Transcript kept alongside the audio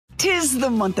'Tis the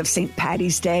month of St.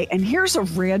 Paddy's Day, and here's a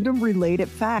random related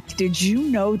fact. Did you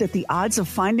know that the odds of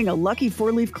finding a lucky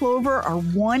four-leaf clover are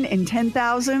 1 in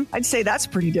 10,000? I'd say that's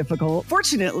pretty difficult.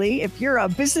 Fortunately, if you're a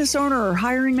business owner or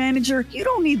hiring manager, you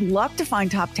don't need luck to find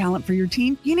top talent for your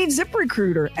team. You need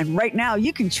ZipRecruiter, and right now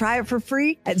you can try it for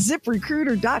free at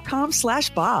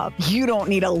ZipRecruiter.com/Bob. You don't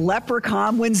need a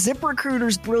leprechaun when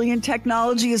ZipRecruiter's brilliant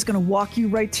technology is going to walk you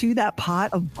right to that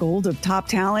pot of gold of top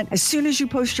talent. As soon as you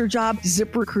post your job,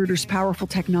 ZipRecruiter's powerful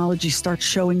technology starts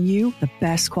showing you the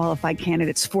best qualified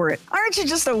candidates for it. Aren't you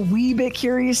just a wee bit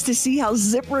curious to see how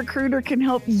ZipRecruiter can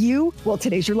help you? Well,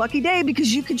 today's your lucky day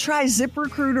because you can try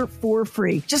ZipRecruiter for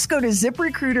free. Just go to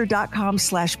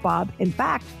ZipRecruiter.com/Bob. In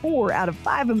fact, 4 out of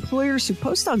 5 employers who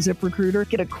post on ZipRecruiter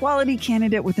get a quality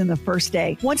candidate within the first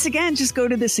day. Once again, just go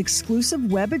to this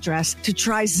exclusive web address to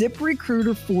try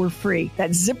ZipRecruiter for free.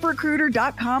 That's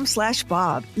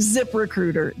ZipRecruiter.com/Bob.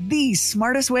 ZipRecruiter, the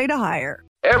smartest way to hire.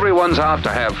 Everyone's out to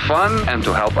have fun and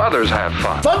to help others have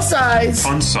fun. FunSize.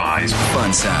 FunSize.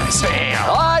 FunSize.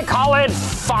 I call it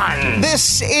fun.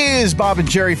 This is Bob and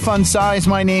Jerry FunSize.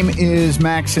 My name is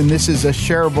Max, and this is a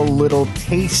shareable little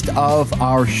taste of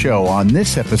our show. On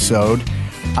this episode,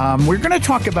 we're going to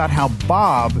talk about how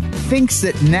Bob thinks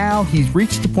that now he's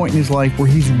reached a point in his life where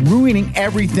he's ruining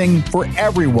everything for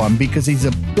everyone because he's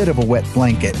a bit of a wet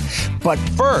blanket. But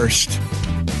first,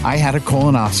 I had a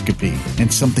colonoscopy,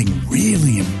 and something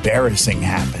really embarrassing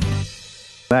happened.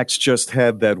 Max just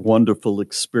had that wonderful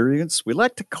experience we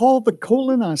like to call the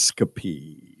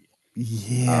colonoscopy.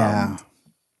 Yeah.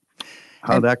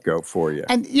 How'd that go for you?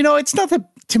 And, you know, it's not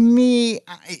that, to me,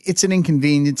 it's an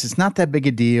inconvenience. It's not that big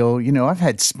a deal. You know, I've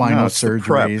had spinal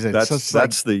surgeries.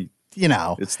 That's the, you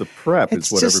know, it's the prep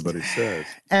is what just, everybody says.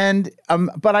 And,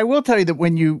 but I will tell you that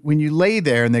when you lay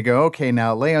there and they go, okay,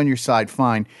 now lay on your side,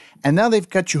 fine. And now they've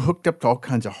got you hooked up to all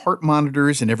kinds of heart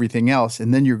monitors and everything else.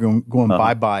 And then you're going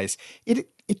bye-byes. It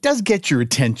does get your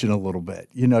attention a little bit.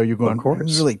 You know, you're going, I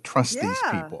really trust these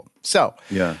people. So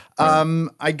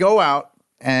I go out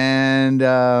and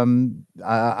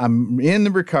I'm in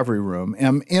the recovery room. And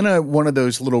I'm in one of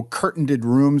those little curtained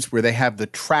rooms where they have the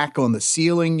track on the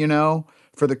ceiling, you know,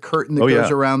 for the curtain that goes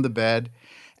around the bed.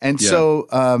 And so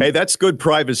hey, that's good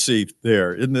privacy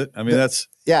there, isn't it? I mean, that's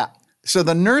So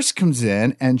the nurse comes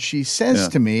in and she says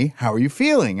to me, how are you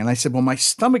feeling? And I said, well, my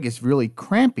stomach is really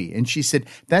crampy. And she said,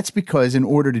 that's because in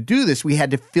order to do this, we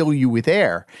had to fill you with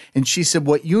air. And she said,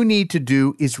 what you need to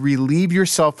do is relieve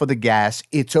yourself of the gas.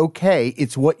 It's okay.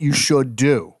 It's what you should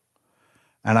do.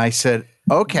 And I said,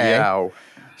 okay. Yow.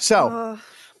 So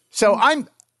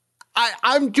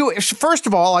I'm doing, first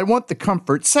of all, I want the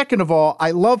comfort. Second of all,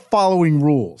 I love following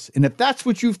rules. And if that's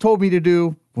what you've told me to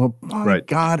do, well, my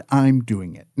God, I'm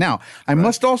doing it. Now, I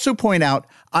must also point out,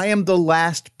 I am the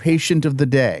last patient of the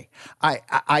day.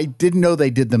 I didn't know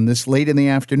they did them this late in the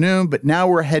afternoon, but now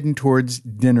we're heading towards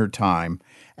dinner time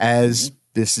as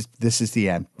this is the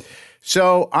end.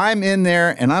 So I'm in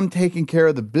there and I'm taking care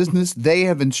of the business they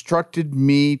have instructed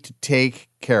me to take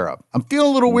care of. I'm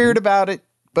feeling a little weird about it,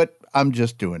 but I'm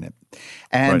just doing it.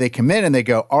 And they come in and they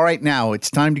go, all right, now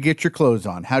it's time to get your clothes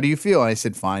on. How do you feel? And I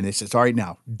said, fine. They said, all right,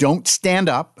 now don't stand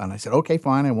up. And I said, okay,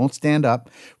 fine. I won't stand up.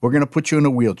 We're going to put you in a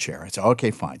wheelchair. I said,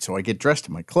 okay, fine. So I get dressed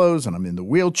in my clothes and I'm in the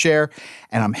wheelchair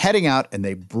and I'm heading out and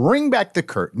they bring back the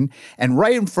curtain and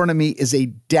right in front of me is a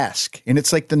desk and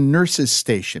it's like the nurse's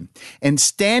station. And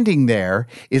standing there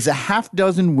is a half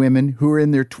dozen women who are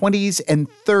in their 20s and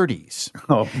 30s.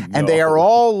 Oh, and they are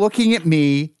all looking at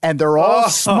me and they're all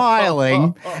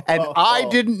smiling and I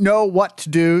didn't know what to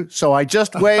do, so I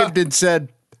just waved and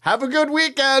said, have a good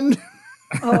weekend.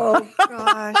 Oh,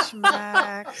 gosh,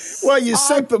 Max. Well, you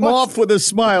sent them off with a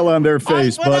smile on their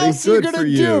face, buddy. Good for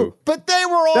you. But they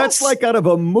were all... That's like out of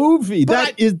a movie.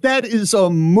 That is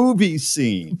a movie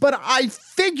scene. But I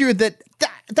figured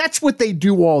that's what they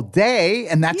do all day,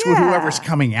 and that's what whoever's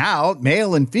coming out,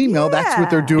 male and female, that's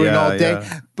what they're doing all day.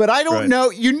 Yeah. But I don't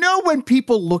know. You know when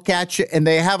people look at you and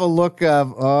they have a look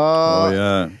of,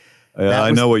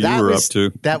 I know what you were up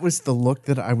to. That was the look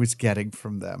that I was getting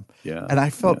from them. Yeah. And I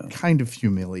felt kind of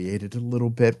humiliated a little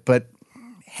bit, but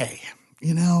hey,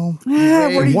 you know.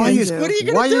 Why is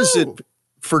it,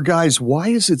 for guys, why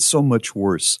is it so much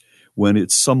worse when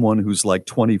it's someone who's like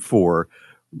 24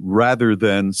 rather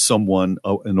than someone,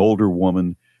 an older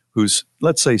woman who's,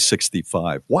 let's say,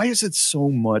 65? Why is it so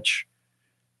much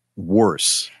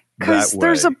worse that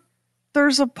way?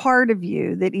 There's a part of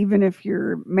you that even if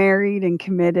you're married and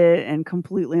committed and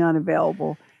completely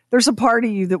unavailable, There's a part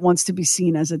of you that wants to be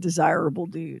seen as a desirable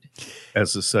dude.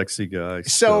 As a sexy guy.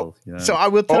 So I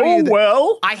will tell you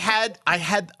that I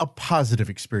had a positive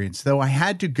experience, though. I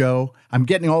had to go. I'm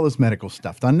getting all this medical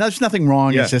stuff done. There's nothing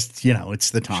wrong. Yeah. It's just,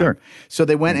 it's the time. Sure. So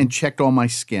they went and checked all my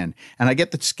skin. And I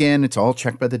get the skin. It's all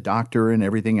checked by the doctor and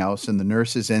everything else. And the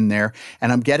nurse is in there.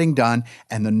 And I'm getting done.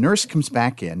 And the nurse comes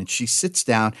back in and she sits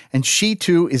down. And she,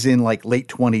 too, is in like late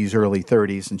 20s, early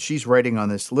 30s. And she's writing on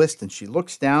this list. And she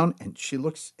looks down and she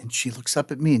looks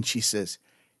up at me and she says,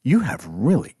 "You have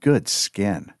really good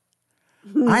skin."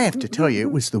 I have to tell you,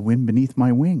 it was the wind beneath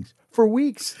my wings for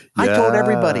weeks. Yeah. I told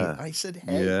everybody. I said,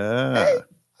 hey,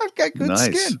 I've got good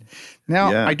skin.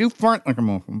 Now, I do fart like a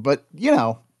muffin, but,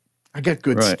 I got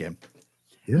good skin.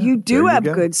 Yeah, you do have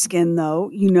good skin, though,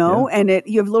 and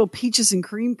you have little peaches and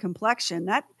cream complexion.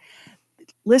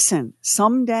 Listen,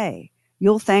 someday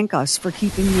you'll thank us for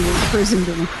keeping you imprisoned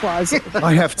in a closet.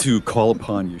 I have to call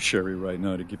upon you, Sherry, right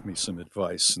now to give me some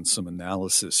advice and some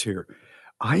analysis here.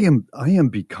 I am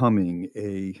becoming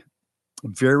a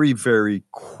very, very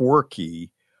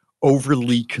quirky,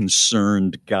 overly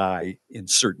concerned guy in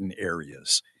certain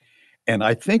areas. And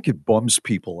I think it bums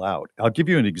people out. I'll give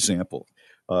you an example.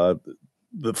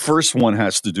 The first one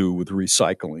has to do with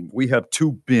recycling. We have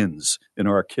 2 bins in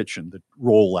our kitchen that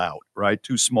roll out, right?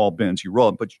 2 small bins. You roll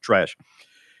and put your trash.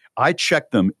 I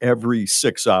check them every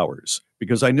 6 hours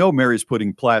because I know Mary's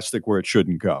putting plastic where it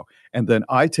shouldn't go. And then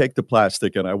I take the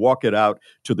plastic and I walk it out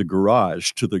to the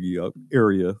garage, to the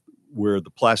area where the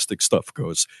plastic stuff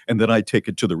goes. And then I take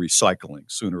it to the recycling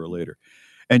sooner or later.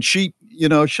 And she,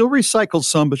 she'll recycle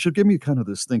some, but she'll give me kind of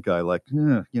this stink eye like,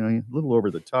 a little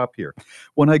over the top here.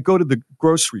 When I go to the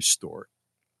grocery store,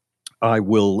 I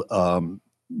will,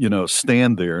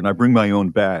 stand there and I bring my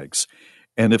own bags.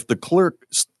 And if the clerk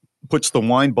puts the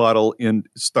wine bottle in,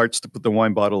 starts to put the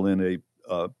wine bottle in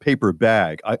a paper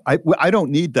bag, I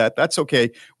don't need that. That's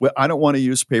okay. Well, I don't want to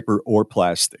use paper or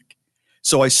plastic.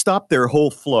 So I stop their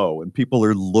whole flow and people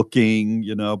are looking,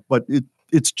 but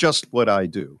it's just what I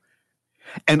do.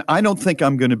 And I don't think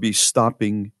I'm going to be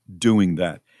stopping doing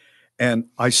that. And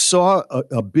I saw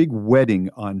a big wedding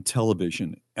on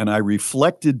television, and I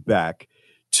reflected back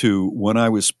to when I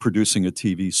was producing a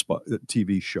TV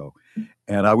show.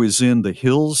 And I was in the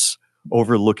hills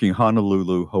overlooking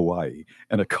Honolulu, Hawaii,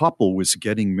 and a couple was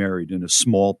getting married in a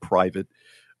small private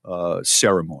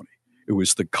ceremony. It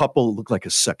was the couple, looked like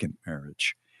a second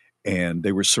marriage, and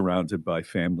they were surrounded by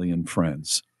family and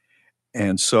friends.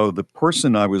 And so the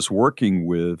person I was working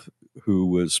with who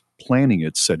was planning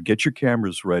it said, "Get your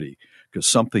cameras ready because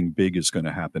something big is going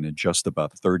to happen in just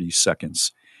about 30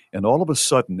 seconds. And all of a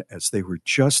sudden, as they were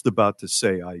just about to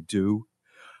say, "I do,"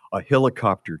 a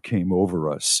helicopter came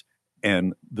over us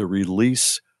and the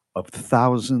release of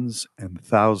thousands and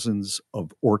thousands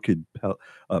of orchid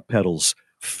petals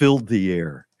filled the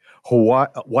air.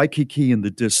 Waikiki in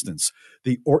the distance,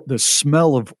 the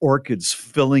smell of orchids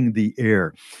filling the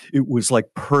air. It was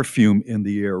like perfume in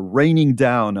the air, raining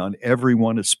down on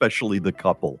everyone, especially the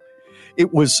couple.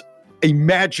 It was a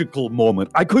magical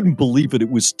moment. I couldn't believe it. It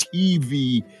was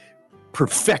TV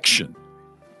perfection.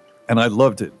 And I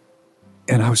loved it.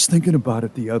 And I was thinking about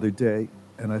it the other day,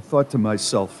 and I thought to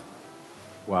myself,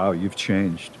 wow, you've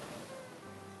changed.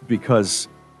 Because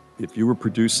if you were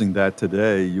producing that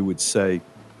today, you would say,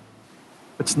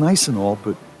 it's nice and all,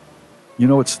 but,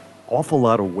 it's an awful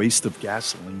lot of waste of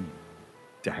gasoline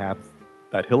to have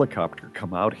that helicopter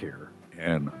come out here.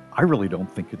 And I really don't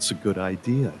think it's a good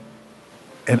idea.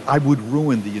 And I would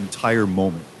ruin the entire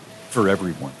moment for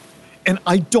everyone. And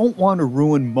I don't want to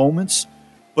ruin moments,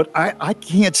 but I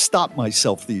can't stop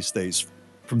myself these days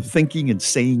from thinking and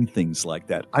saying things like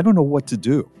that. I don't know what to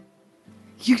do.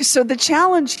 So the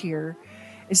challenge here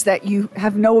is that you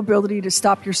have no ability to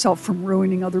stop yourself from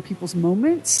ruining other people's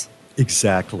moments?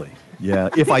 Exactly. Yeah.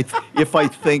 If I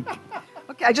think...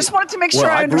 Okay, I just wanted to make sure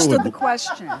I understood the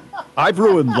question. I've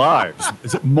ruined lives.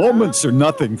 Moments are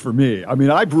nothing for me. I mean,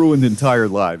 I've ruined entire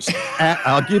lives.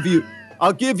 I'll give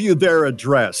you their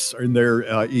address and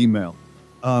their email.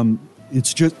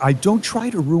 It's just, I don't try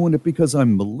to ruin it because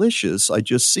I'm malicious. I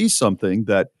just see something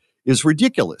that is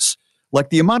ridiculous. Like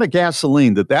the amount of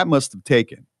gasoline that must have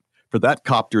taken for that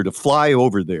copter to fly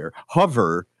over there,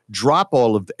 hover, drop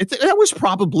all of that. That was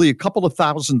probably a couple of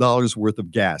 $1,000s worth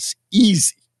of gas.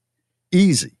 Easy.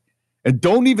 And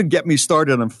don't even get me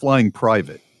started on flying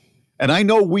private. And I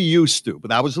know we used to,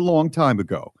 but that was a long time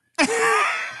ago.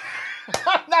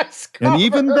 Nice cover. And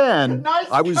even then, nice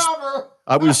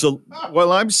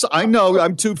I know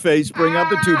I'm two-faced. Bring out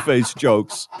the two-faced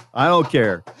jokes. I don't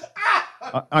care.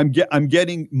 I'm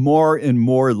getting more and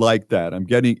more like that. And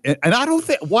I don't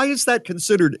think, why is that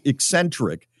considered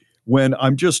eccentric when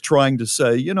I'm just trying to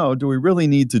say, do we really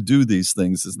need to do these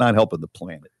things? It's not helping the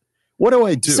planet. What do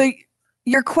I do? So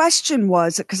your question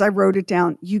was, because I wrote it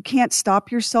down, you can't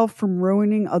stop yourself from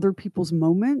ruining other people's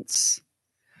moments.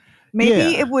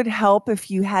 Maybe it would help if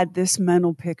you had this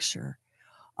mental picture.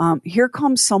 Here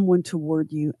comes someone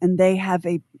toward you, and they have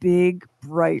a big,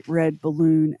 bright red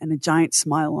balloon and a giant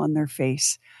smile on their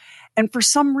face. And for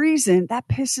some reason, that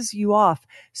pisses you off.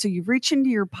 So you reach into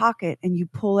your pocket and you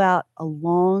pull out a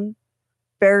long,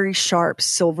 very sharp,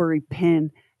 silvery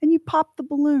pin, and you pop the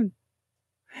balloon.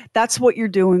 That's what you're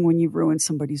doing when you ruin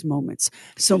somebody's moments.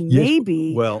 So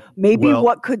maybe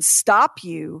what could stop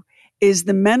you is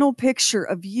the mental picture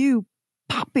of you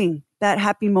popping that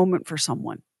happy moment for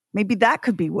someone. Maybe that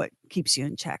could be what keeps you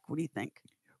in check. What do you think?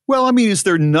 Well, I mean, is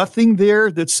there nothing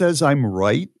there that says I'm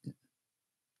right?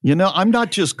 I'm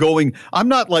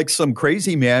not like some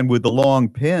crazy man with a long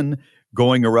pin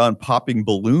going around popping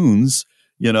balloons,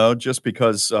 just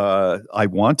because I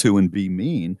want to and be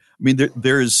mean. I mean,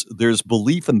 there's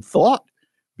belief and thought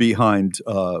behind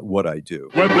what I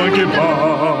do. Wet blanket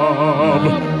Bob.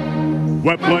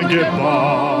 Wet blanket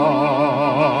Bob.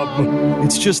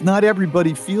 It's just not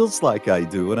everybody feels like I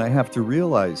do, and I have to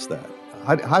realize that.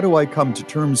 How do I come to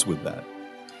terms with that?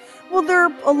 Well, there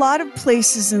are a lot of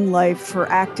places in life for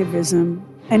activism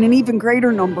and an even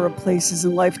greater number of places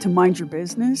in life to mind your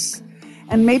business.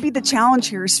 And maybe the challenge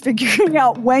here is figuring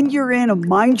out when you're in a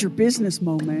mind your business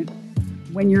moment,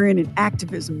 when you're in an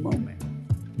activism moment.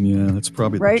 Yeah, that's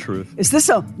probably the truth. Is this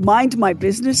a mind my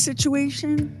business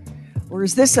situation? Or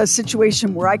is this a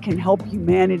situation where I can help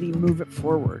humanity move it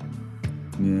forward?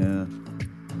 Yeah.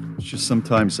 It's just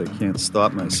sometimes I can't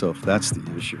stop myself. That's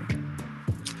the issue.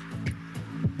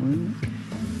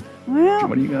 Well,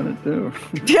 what are you going to do?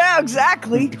 Yeah,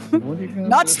 exactly. What are you gonna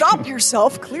Not do? stop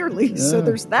yourself, clearly. Yeah, so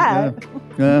there's that.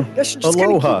 Yeah. Guess you're just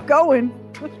going to keep going.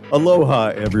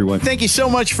 Aloha, everyone. Thank you so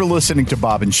much for listening to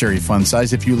Bob and Sherry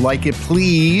FunSize. If you like it,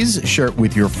 please share it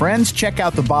with your friends. Check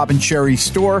out the Bob and Sherry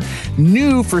store.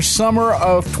 New for summer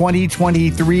of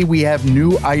 2023, we have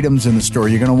new items in the store.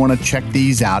 You're going to want to check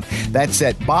these out. That's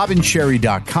at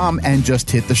bobandsherry.com and just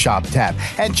hit the shop tab.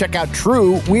 And check out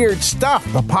True Weird Stuff,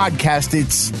 the podcast.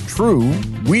 It's True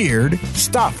Weird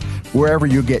Stuff, wherever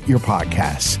you get your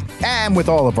podcasts. And with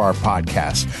all of our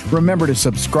podcasts, remember to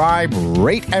subscribe,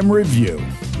 rate, and review.